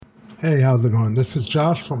Hey, how's it going? This is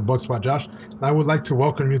Josh from Books by Josh, and I would like to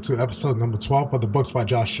welcome you to episode number 12 of the Books by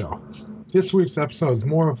Josh show. This week's episode is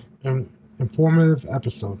more of an informative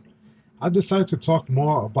episode. I decided to talk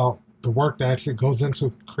more about the work that actually goes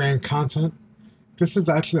into creating content. This is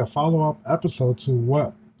actually a follow up episode to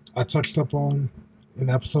what I touched up on in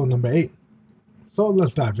episode number 8. So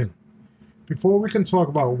let's dive in. Before we can talk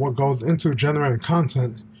about what goes into generating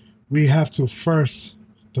content, we have to first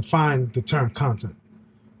define the term content.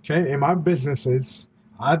 Okay, in my businesses,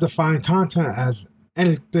 I define content as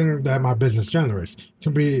anything that my business generates. It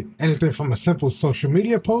can be anything from a simple social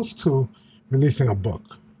media post to releasing a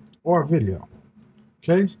book or a video.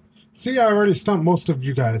 Okay, see, I already stumped most of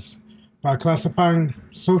you guys by classifying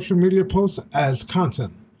social media posts as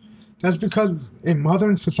content. That's because in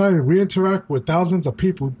modern society, we interact with thousands of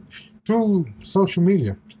people through social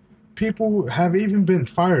media. People have even been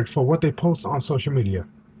fired for what they post on social media.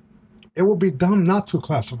 It would be dumb not to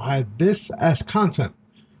classify this as content.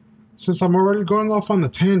 Since I'm already going off on the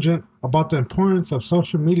tangent about the importance of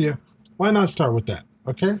social media, why not start with that,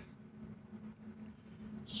 okay?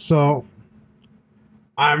 So,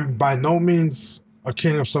 I'm by no means a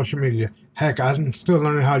king of social media. Heck, I'm still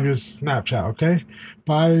learning how to use Snapchat, okay?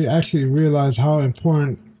 But I actually realize how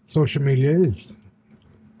important social media is,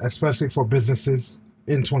 especially for businesses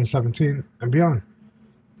in 2017 and beyond.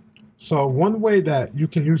 So one way that you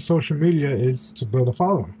can use social media is to build a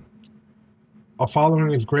following. A following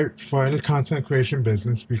is great for any content creation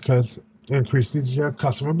business because it increases your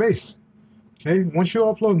customer base. Okay, once you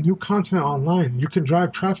upload new content online, you can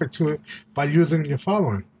drive traffic to it by using your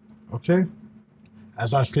following. Okay,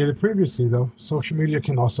 as I stated previously, though, social media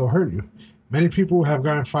can also hurt you. Many people have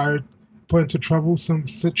gotten fired, put into troublesome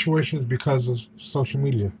situations because of social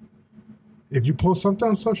media. If you post something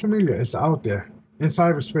on social media, it's out there in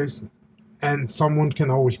cyberspace, and someone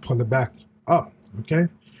can always pull it back up, okay?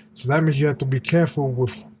 So that means you have to be careful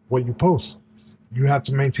with what you post. You have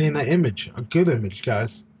to maintain an image, a good image,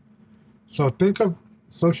 guys. So think of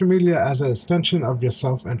social media as an extension of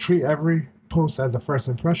yourself and treat every post as a first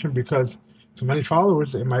impression because to many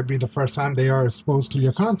followers, it might be the first time they are exposed to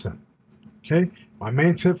your content, okay? My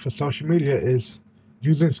main tip for social media is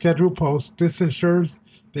using scheduled posts. This ensures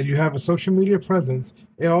that you have a social media presence.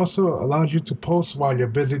 It also allows you to post while you're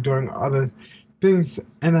busy doing other things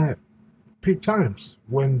and at peak times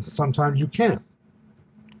when sometimes you can't.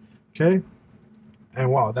 Okay?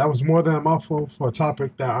 And wow, that was more than a mouthful for a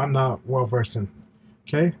topic that I'm not well versed in.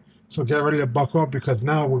 Okay? So get ready to buckle up because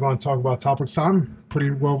now we're going to talk about topics I'm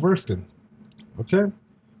pretty well versed in. Okay?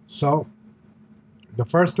 So the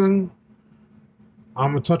first thing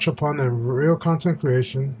I'm going to touch upon in real content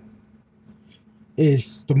creation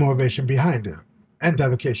is the motivation behind it and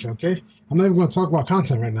dedication, okay? I'm not even going to talk about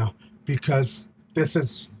content right now because this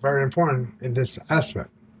is very important in this aspect.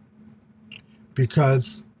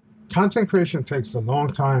 Because content creation takes a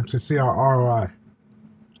long time to see our ROI.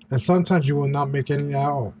 And sometimes you will not make any at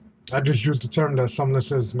all. I just used the term that some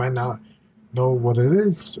listeners might not know what it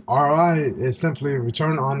is. ROI is simply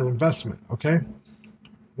return on investment, okay?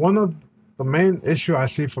 One of the main issue I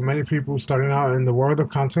see for many people starting out in the world of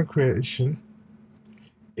content creation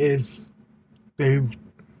is they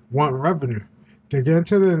want revenue. They get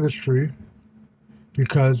into the industry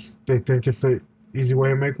because they think it's an easy way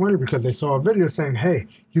to make money because they saw a video saying, hey,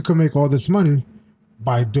 you can make all this money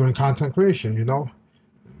by doing content creation, you know?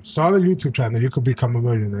 Start a YouTube channel, you could become a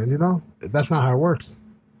millionaire, you know? That's not how it works.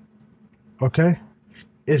 Okay?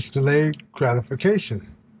 It's delayed gratification.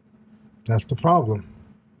 That's the problem.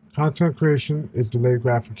 Content creation is delayed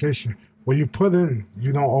gratification. What you put in,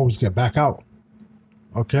 you don't always get back out.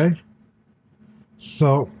 Okay?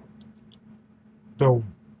 So, the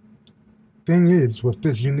thing is, with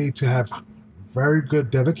this, you need to have very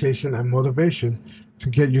good dedication and motivation to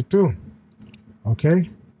get you through. Okay?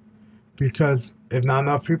 Because if not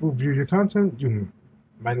enough people view your content, you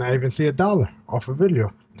might not even see $1 off a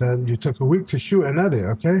video that you took a week to shoot and edit,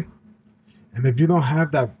 okay? And if you don't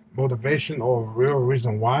have that motivation or real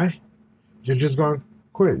reason why, you're just going to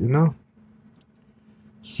quit, you know?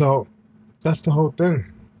 So, that's the whole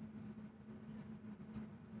thing.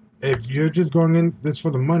 If you're just going in this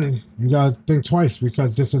for the money, you got to think twice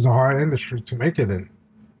because this is a hard industry to make it in,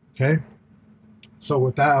 okay? So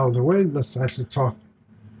with that out of the way, let's actually talk.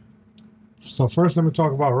 So first, let me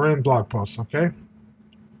talk about written blog posts, okay?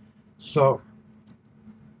 So,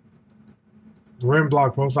 written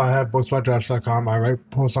blog posts, I have booksbyjosh.com. I write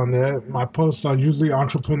posts on there. My posts are usually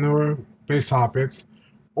entrepreneur-based topics,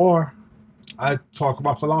 or I talk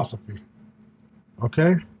about philosophy,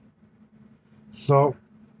 okay? So,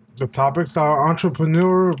 the topics are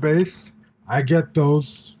entrepreneur-based. I get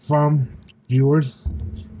those from viewers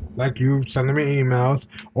like you sending me emails,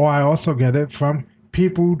 or I also get it from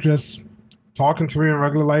people just talking to me in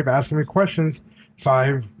regular life, asking me questions. So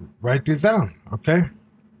I write these down, okay?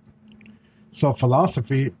 So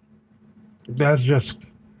philosophy, that's just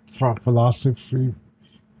from philosophy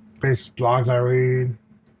based blogs I read,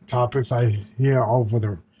 topics I hear over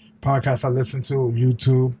the podcasts I listen to,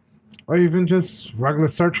 YouTube, or even just regular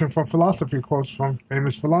searching for philosophy quotes from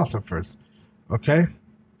famous philosophers. Okay?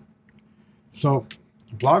 So,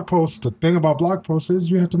 blog posts, the thing about blog posts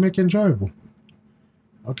is you have to make it enjoyable.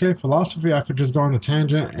 Okay? Philosophy, I could just go on a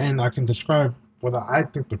tangent and I can describe what I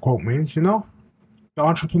think the quote means, you know? The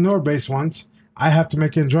entrepreneur based ones, I have to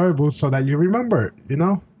make it enjoyable so that you remember it, you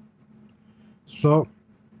know? So,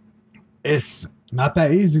 it's not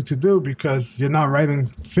that easy to do because you're not writing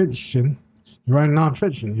fiction, you're writing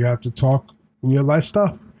nonfiction. You have to talk real life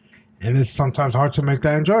stuff. And it's sometimes hard to make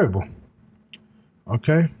that enjoyable.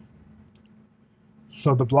 Okay?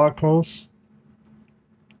 So the blog post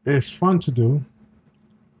is fun to do.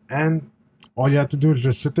 And all you have to do is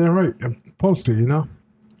just sit there and write and post it, you know?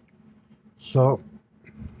 So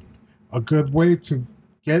a good way to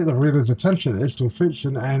get the reader's attention is through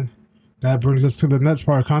fiction, and that brings us to the next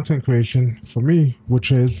part of content creation for me,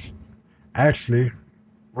 which is actually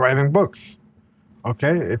writing books.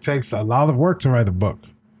 Okay? It takes a lot of work to write a book.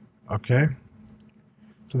 Okay?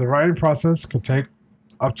 So the writing process could take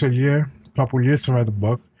up to a year, a couple years to write a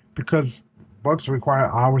book, because books require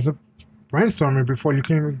hours of brainstorming before you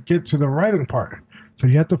can even get to the writing part. So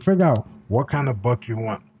you have to figure out what kind of book you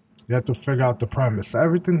want. You have to figure out the premise,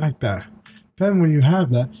 everything like that. Then when you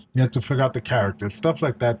have that, you have to figure out the characters, stuff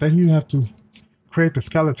like that. Then you have to create the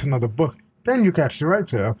skeleton of the book. Then you can actually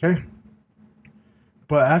write it, okay?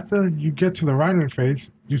 But after you get to the writing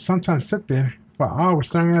phase, you sometimes sit there for hours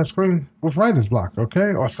staring at a screen with writer's block,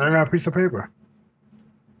 okay? Or staring at a piece of paper.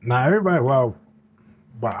 Not everybody, well,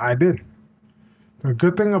 but I did. The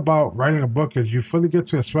good thing about writing a book is you fully get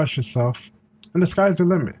to express yourself, and the sky's the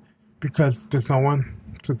limit, because there's no one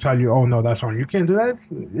to tell you, oh no, that's wrong. You can't do that.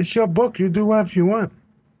 It's your book. You do whatever you want.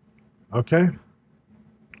 Okay?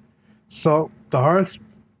 So the hardest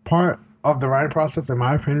part of the writing process, in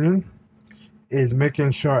my opinion, is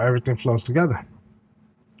making sure everything flows together.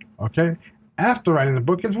 Okay? After writing the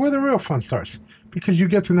book is where the real fun starts, because you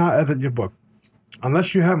get to now edit your book.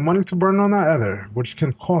 Unless you have money to burn on that editor, which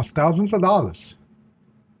can cost thousands of dollars,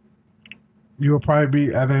 you will probably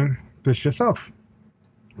be editing this yourself.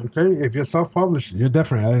 Okay? If you're self-published, you're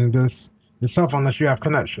definitely editing this yourself unless you have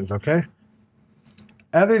connections, okay?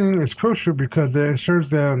 Editing is crucial because it ensures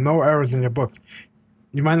there are no errors in your book.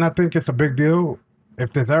 You might not think it's a big deal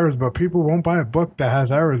if there's errors, but people won't buy a book that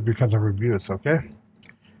has errors because of reviews, okay?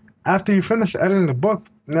 After you finish editing the book,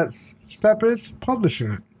 next step is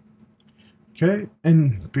publishing it. Okay?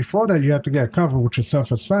 And before that, you have to get a cover, which is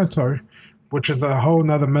self-explanatory, which is a whole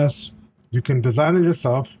nother mess. You can design it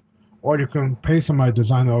yourself, or you can pay somebody to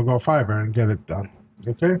design it or go Fiverr and get it done.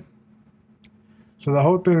 Okay? So the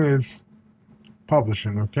whole thing is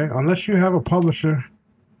publishing, okay? Unless you have a publisher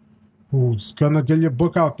who's gonna get your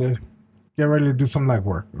book out there, get ready to do some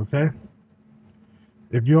legwork, okay?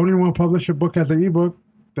 If you only want to publish your book as an ebook,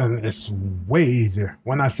 then it's way easier.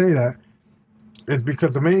 When I say that, it's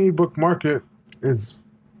because the main ebook marketplaces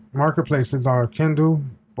are Kindle,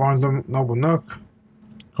 Barnes & Noble Nook,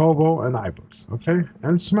 Kobo, and iBooks, okay?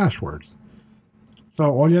 And Smashwords.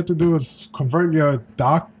 So all you have to do is convert your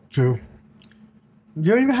doc to...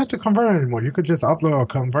 You don't even have to convert it anymore. You could just upload or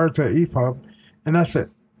convert to EPUB, and that's it,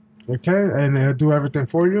 okay? And it'll do everything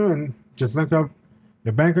for you, and just link up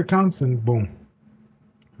your bank accounts, and boom.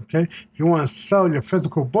 Okay? If you want to sell your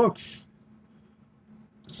physical books,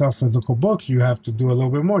 you have to do a little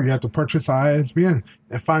bit more. You have to purchase an ISBN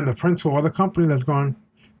and find the printer or the company that's going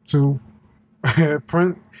to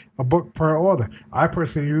print a book per order. I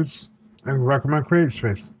personally use and recommend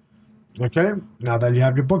CreateSpace. Okay? Now that you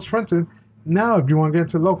have your books printed, now if you want to get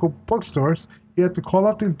into local bookstores, you have to call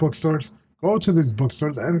up these bookstores, go to these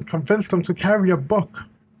bookstores, and convince them to carry your book.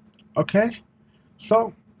 Okay?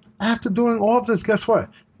 So, after doing all of this, guess what?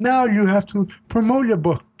 Now you have to promote your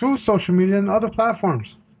book through social media and other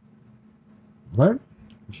platforms. Right?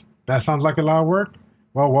 That sounds like a lot of work?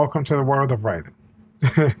 Well, welcome to the world of writing.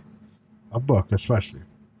 A book, especially.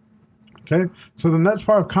 Okay? So the next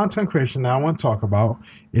part of content creation that I want to talk about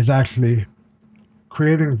is actually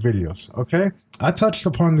creating videos. Okay? I touched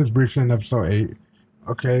upon this briefly in episode 8.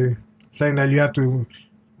 Okay? Saying that you have to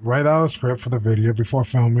write out a script for the video before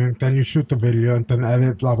filming, then you shoot the video, and then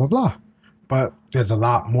edit, blah, blah, blah. But there's a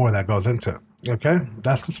lot more that goes into it. Okay?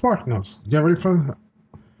 That's the Spark Notes. Get ready for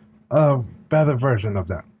a better version of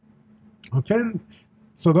that. Okay?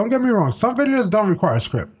 So don't get me wrong. Some videos don't require a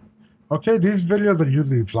script. Okay, these videos are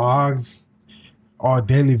usually vlogs or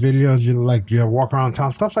daily videos. You walk around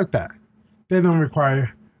town, stuff like that. They don't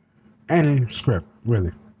require any script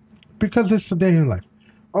really because it's a day in life.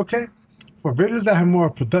 Okay, for videos that have more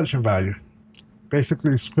production value,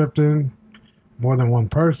 basically scripting, more than one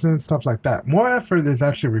person, stuff like that. More effort is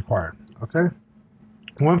actually required. Okay,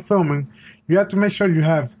 when filming, you have to make sure you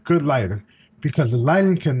have good lighting because the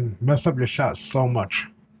lighting can mess up your shots so much.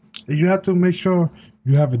 You have to make sure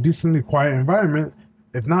you have a decently quiet environment.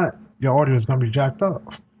 If not, your audio is going to be jacked up.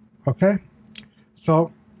 Okay?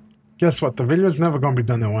 So, guess what? The video is never going to be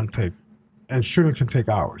done in one take. And shooting can take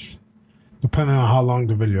hours, depending on how long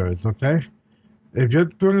the video is. Okay? If you're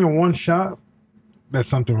doing it one shot, there's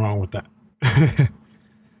something wrong with that.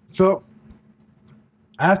 So,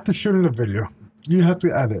 after shooting the video, you have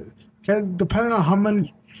to edit. Okay? Depending on how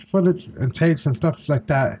many footage and takes and stuff like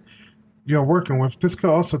that you're working with, this could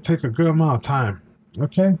also take a good amount of time.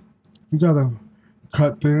 Okay? You gotta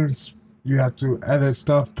cut things, you have to edit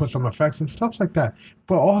stuff, put some effects and stuff like that.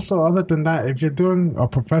 But also, other than that, if you're doing a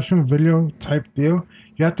professional video type deal,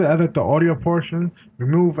 you have to edit the audio portion,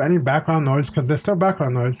 remove any background noise because there's still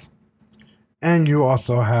background noise, and you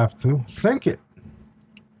also have to sync it.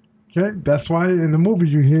 Okay? That's why in the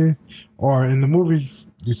movies you hear, or in the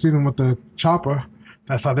movies you see them with the chopper,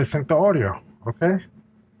 that's how they sync the audio. Okay?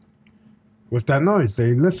 With that noise,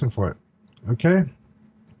 they listen for it. Okay?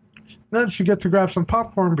 Next, you get to grab some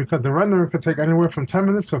popcorn because the rendering could take anywhere from 10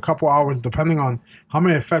 minutes to a couple hours depending on how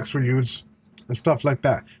many effects we use and stuff like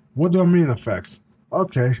that. What do I mean effects?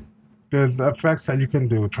 Okay, there's effects that you can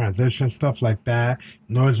do, transition, stuff like that,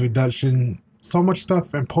 noise reduction, so much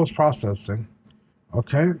stuff in post-processing.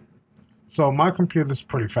 Okay? So my computer's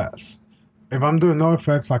pretty fast. If I'm doing no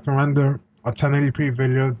effects, I can render a 1080p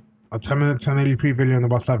video, a 10-minute 1080p video in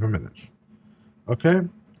about 7 minutes. Okay?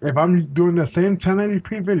 If I'm doing the same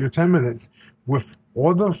 1080p video, 10 minutes, with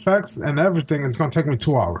all the effects and everything, it's going to take me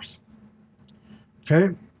 2 hours.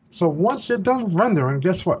 Okay? So once you're done rendering,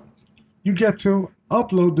 guess what? You get to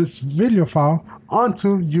upload this video file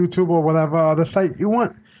onto YouTube or whatever other site you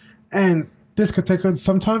want. And this could take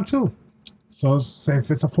some time too. So say if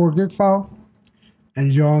it's a 4 gig file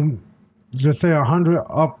and you're on, just say 100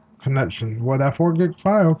 up connection, well, that 4 gig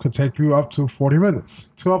file could take you up to 40 minutes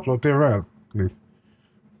to upload theoretically.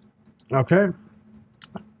 Okay?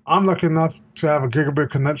 I'm lucky enough to have a gigabit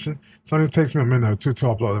connection, so it only takes me a minute or two to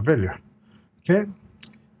upload a video. Okay?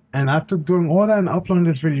 And after doing all that and uploading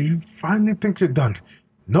this video, you finally think you're done.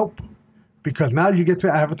 Nope. Because now you get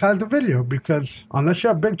to advertise the video, because unless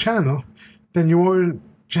you're a big channel, then you won't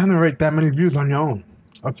generate that many views on your own.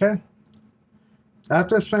 Okay?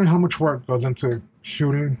 After explaining how much work goes into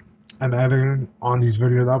shooting and editing on these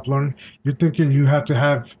videos uploading, you're thinking you have to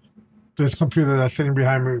have this computer that's sitting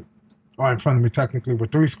behind me, or in front of me technically,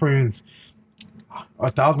 with 3 screens,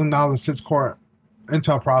 $1,000 6-core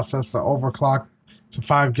Intel processor, overclocked to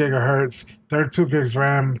 5 gigahertz, 32 gigs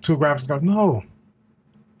RAM, 2 graphics cards. No.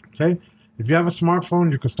 Okay? If you have a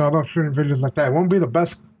smartphone, you can start off shooting videos like that. It won't be the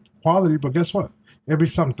best quality, but guess what? It'll be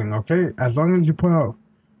something, okay? As long as you put out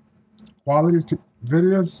quality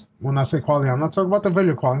videos, when I say quality, I'm not talking about the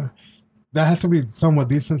video quality. That has to be somewhat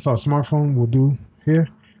decent, so a smartphone will do here.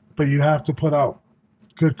 But you have to put out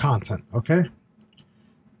good content, okay?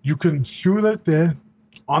 You can shoot it there.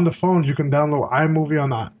 On the phones, you can download iMovie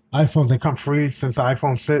on the iPhones. They come free since the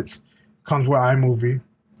iPhone 6 comes with iMovie.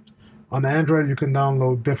 On the Android, you can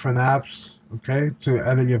download different apps, okay, to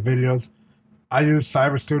edit your videos. I use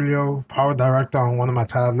Cyber Studio, Power Director on one of my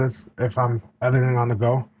tablets if I'm editing on the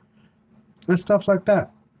go, and stuff like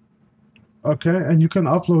that. Okay, and you can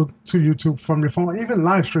upload to YouTube from your phone, even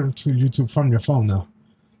live stream to YouTube from your phone now.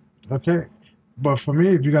 Okay, but for me,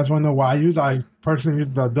 if you guys want to know what I personally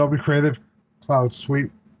use the Adobe Creative Cloud Suite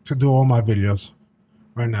to do all my videos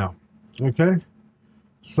right now. Okay,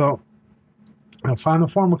 so a final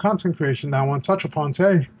form of content creation that I want to touch upon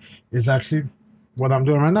today is actually what I'm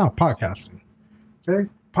doing right now, podcasting. Okay,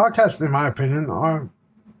 podcasts, in my opinion, are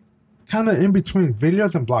kind of in between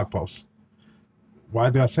videos and blog posts.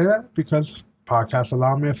 Why do I say that? Because podcasts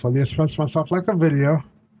allow me to fully express myself like a video,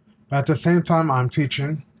 but at the same time, I'm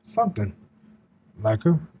teaching something like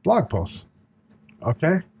a blog post.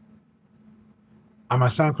 Okay? I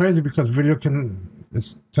might sound crazy because video can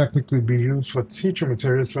technically be used for teaching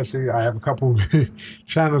material, especially I have a couple of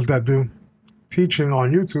channels that do teaching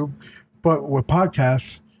on YouTube, but with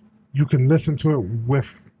podcasts, you can listen to it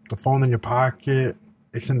with the phone in your pocket.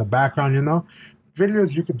 It's in the background, you know?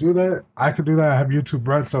 Videos, you could do that. I could do that. I have YouTube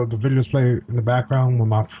Red, so the videos play in the background when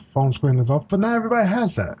my phone screen is off, but not everybody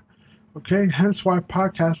has that. Okay? Hence why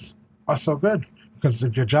podcasts are so good. Because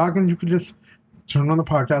if you're jogging, you can just turn on the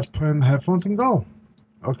podcast, put in the headphones, and go.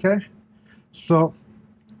 Okay? So,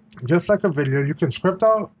 just like a video, you can script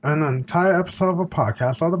out an entire episode of a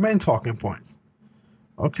podcast, all the main talking points.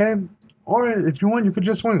 Okay? Or if you want, you could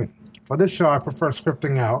just wing it. For this show, I prefer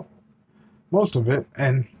scripting out most of it,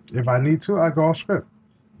 and if I need to, I go off script.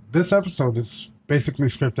 This episode is basically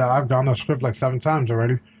scripted out. I've gone off script like 7 times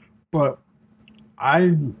already, but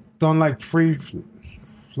I don't like free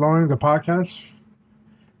flowing the podcast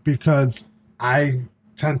because I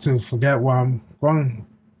tend to forget where I'm going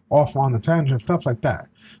off on the tangent, stuff like that.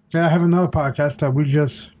 Okay, I have another podcast that we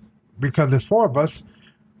just, because there's 4 of us,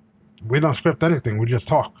 we don't script anything, we just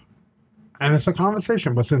talk. And it's a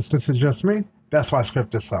conversation, but since this is just me, that's why I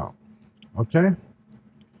script this out. Okay?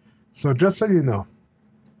 So just so you know,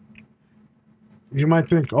 you might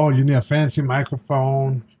think, oh, you need a fancy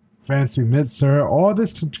microphone, fancy mixer, all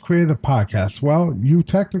this to create a podcast. Well, you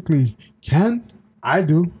technically can. I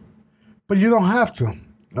do. But you don't have to.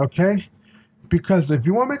 Okay? Because if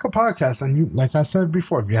you want to make a podcast, and you, like I said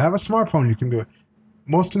before, if you have a smartphone, you can do it.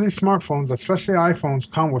 Most of these smartphones, especially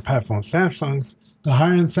iPhones, come with headphones. Samsungs, the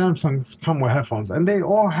higher-end Samsungs come with headphones. And they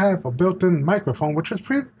all have a built-in microphone, which is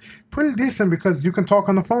pretty decent because you can talk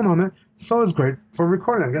on the phone on it. So it's great for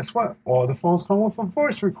recording. And guess what? All the phones come with a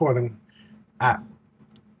voice recording app.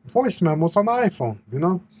 Voice memos on the iPhone, you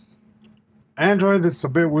know? Android, it's a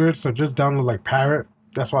bit weird, so just download like Parrot.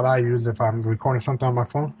 That's what I use if I'm recording something on my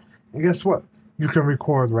phone. And guess what? You can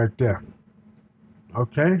record right there.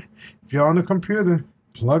 Okay? If you're on the computer,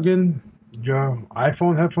 plug in your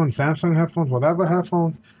iPhone headphones, Samsung headphones, whatever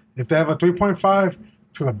headphones. If they have a 3.5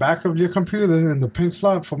 to the back of your computer in the pink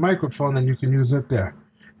slot for microphone, then you can use it there.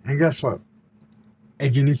 And guess what?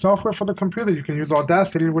 If you need software for the computer, you can use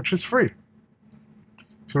Audacity, which is free,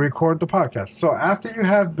 to record the podcast. So after you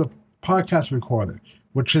have the podcast recorded,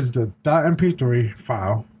 which is the .mp3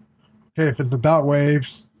 file, okay, if it's the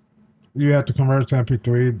 .waves, you have to convert it to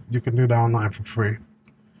MP3. You can do that online for free.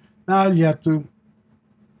 Now you have to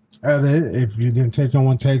edit if you didn't take in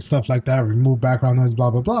one take, stuff like that, remove background noise,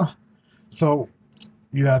 blah, blah, blah. So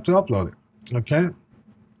you have to upload it, okay?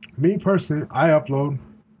 Me personally, I upload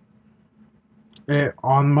it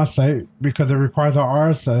on my site because it requires an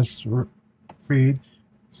RSS feed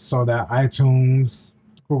so that iTunes,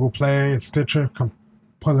 Google Play, and Stitcher can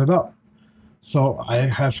pull it up. So I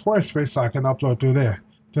have Squarespace so I can upload through there.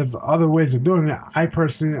 There's other ways of doing it. I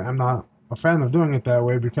personally am not a fan of doing it that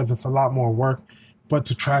way because it's a lot more work. But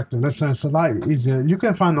to track the listeners, it's a lot easier. You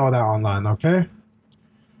can find all that online, okay?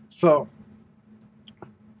 So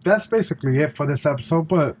that's basically it for this episode.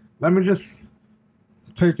 But let me just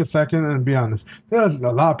take a second and be honest. There's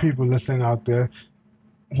a lot of people listening out there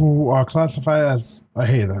who are classified as a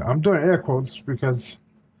hater. I'm doing air quotes because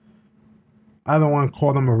I don't want to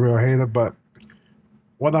call them a real hater, but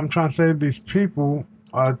what I'm trying to say, these people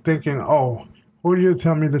are thinking, oh, who do you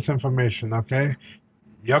tell me this information, okay?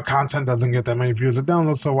 Your content doesn't get that many views or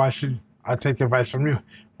downloads, so why should I take advice from you?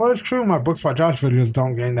 Well, it's true, my Books by Josh videos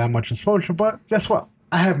don't gain that much exposure, but guess what?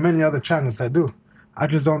 I have many other channels that do. I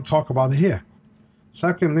just don't talk about it here.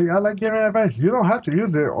 Secondly, I like giving advice. You don't have to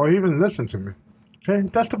use it or even listen to me, okay?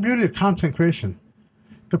 That's the beauty of content creation.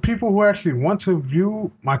 The people who actually want to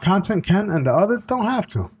view my content can, and the others don't have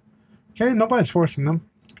to, okay? Nobody's forcing them.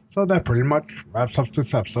 So that pretty much wraps up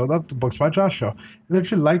this episode of the Books by Josh Show. And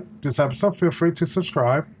if you like this episode, feel free to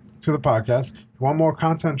subscribe to the podcast. If you want more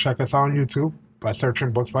content, check us out on YouTube by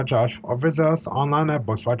searching Books by Josh or visit us online at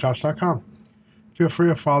booksbyjosh.com. Feel free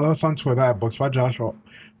to follow us on Twitter at Books by Josh or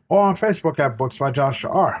on Facebook at Books by Josh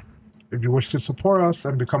R. If you wish to support us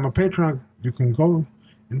and become a patron, you can go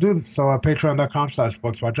and do so at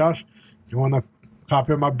patreon.com/booksbyjosh. If you want a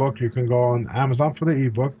copy of my book, you can go on Amazon for the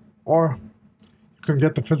ebook, or you can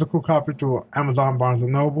get the physical copy through Amazon, Barnes &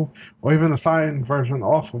 Noble, or even a signed version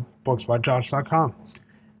off of booksbyjosh.com.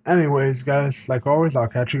 Anyways, guys, like always, I'll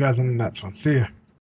catch you guys in the next one. See ya.